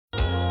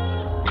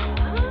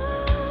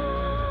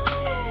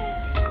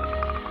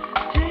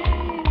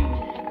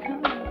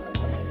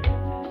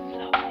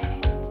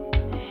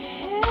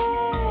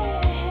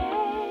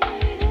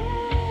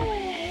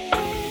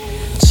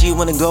She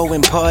wanna go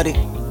and party.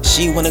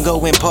 She wanna go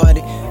and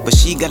party, but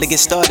she gotta get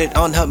started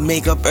on her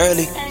makeup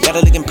early. Gotta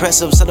look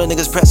impressive, so the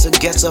niggas press her.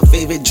 Guess her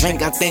favorite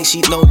drink, I think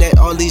she know that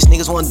all these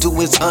niggas wanna do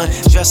is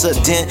undress her,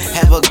 then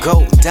have her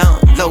go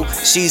down low.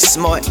 She's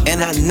smart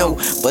and I know,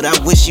 but I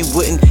wish she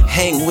wouldn't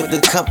hang with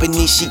the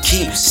company she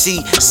keeps.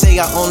 See, say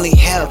I only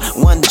have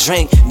one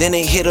drink, then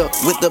they hit her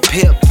with the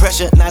peer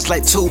pressure. Now it's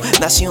like 2,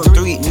 now she on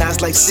 3, now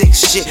it's like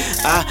 6. Shit,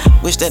 I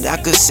wish that I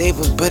could save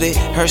her, but it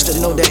hurts to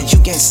know that you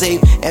can't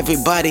save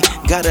everybody.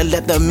 Gotta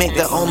let them make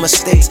their own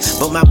mistakes.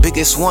 But my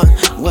biggest one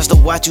was to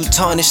watch you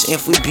tarnish.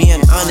 If we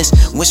being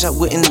honest, wish I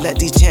wouldn't let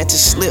these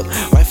chances slip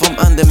right from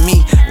under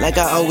me like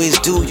I always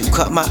do. You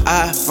caught my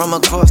eye from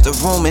across the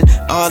room, and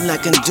all I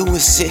can do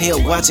is sit here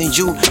watching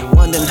you,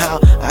 wondering how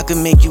I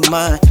can make you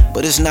mine.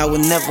 But it's now or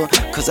never,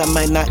 cause I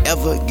might not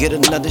ever get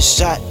another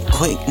shot.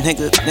 Quick,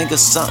 nigga, think of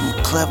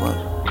something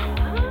clever.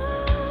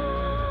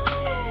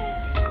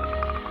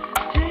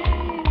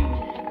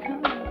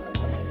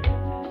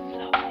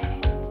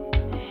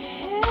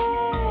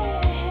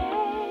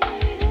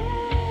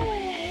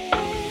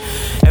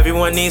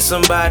 Everyone needs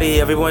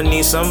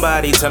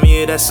somebody. Tell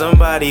me that's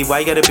somebody. Why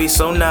you gotta be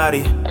so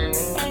naughty?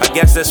 I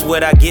guess that's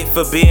what I get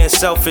for being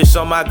selfish.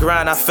 On my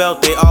grind, I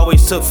felt it.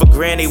 Always took for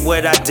granted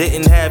what I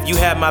didn't have. You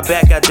had my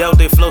back, I dealt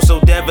it. Flow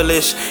so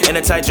devilish. In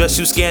a tight dress,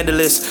 you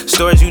scandalous.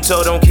 Stories you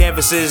told on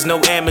canvases.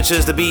 No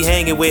amateurs to be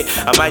hanging with.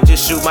 I might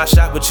just shoot my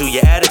shot with you.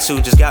 Your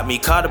attitude just got me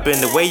caught up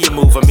in the way you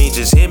move. I mean,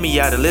 just hear me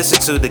out and listen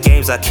to the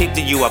games I kicked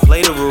to you. I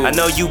play the rules. I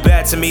know you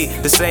bad to me.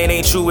 The saying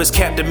ain't true, it's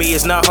capped to me.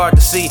 It's not hard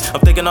to see.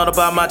 I'm thinking all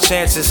about my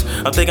chances.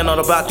 I'm thinking all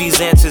about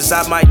these answers.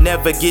 I might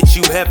never get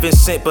you heaven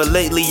sent, but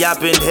lately I've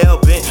been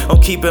hell-bent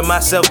on keeping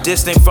myself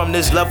distant from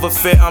this love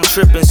affair. I'm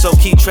tripping, so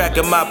keep track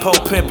of my pole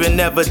pimping,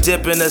 never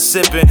dipping or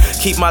sipping.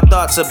 Keep my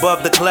thoughts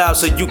above the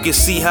clouds so you can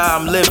see how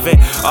I'm living.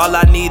 All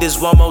I need is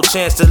one more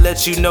chance to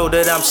let you know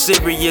that I'm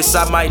serious.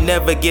 I might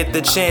never get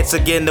the chance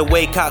again, the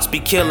way cops be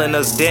killing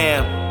us,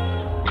 damn.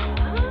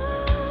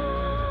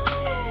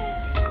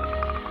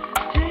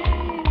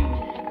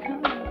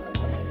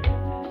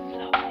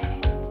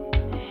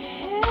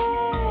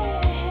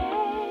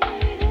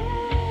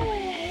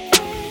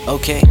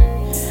 Okay,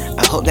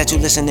 I hope that you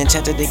listen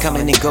intently, they come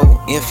and they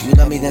go. If you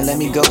love me, then let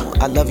me go.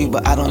 I love you,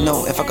 but I don't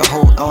know if I can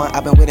hold on.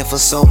 I've been waiting for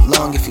so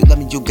long. If you love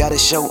me, you gotta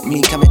show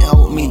me. Come and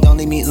hold me, don't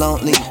leave me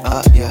lonely.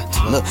 Yeah,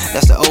 look,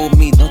 that's the old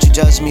me. Don't you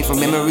judge me from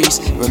memories.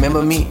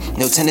 Remember me,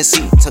 no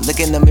tendency to look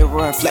in the mirror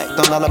and reflect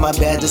on all of my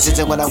bad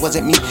decisions when I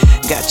wasn't me.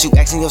 Got you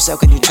asking yourself,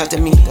 can you trust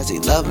in me? Does he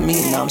love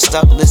me? Now I'm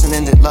stuck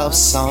listening to love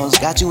songs.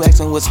 Got you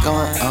asking what's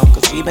going on,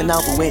 cause we been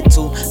out for way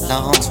too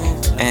long.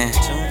 And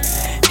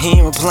he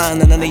ain't replying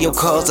to none of your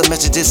calls or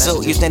messages,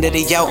 so you stand at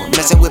the out,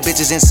 messing with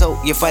bitches, and so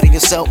you're fighting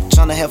yourself,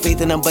 trying to have faith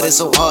in them, but it's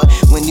so hard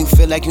when you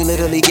feel like you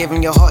literally gave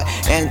him your heart,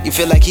 and you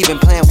feel like he been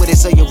playing with it,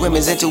 so your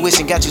women's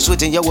intuition got you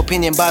switching your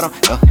opinion about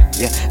him.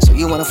 Yeah, so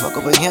you wanna fuck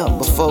over him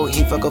before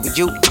he fuck over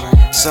you.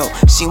 So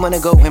she wanna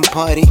go and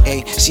party,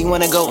 ayy, she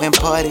wanna go and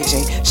party,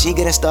 ayy. She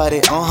getting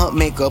started on her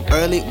makeup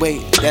early,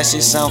 wait, that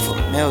shit sound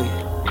familiar.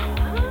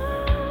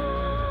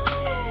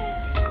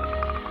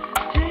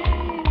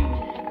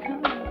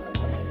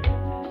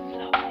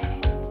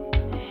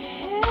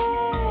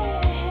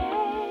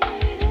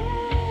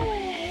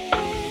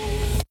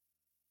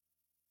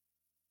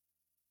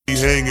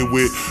 Hanging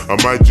with, I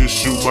might just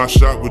shoot my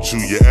shot with you.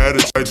 Your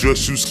attitude,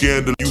 just you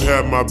scandal. You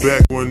have my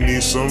back when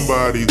need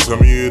somebody. Tell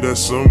me that's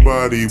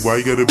somebody. Why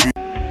you gotta be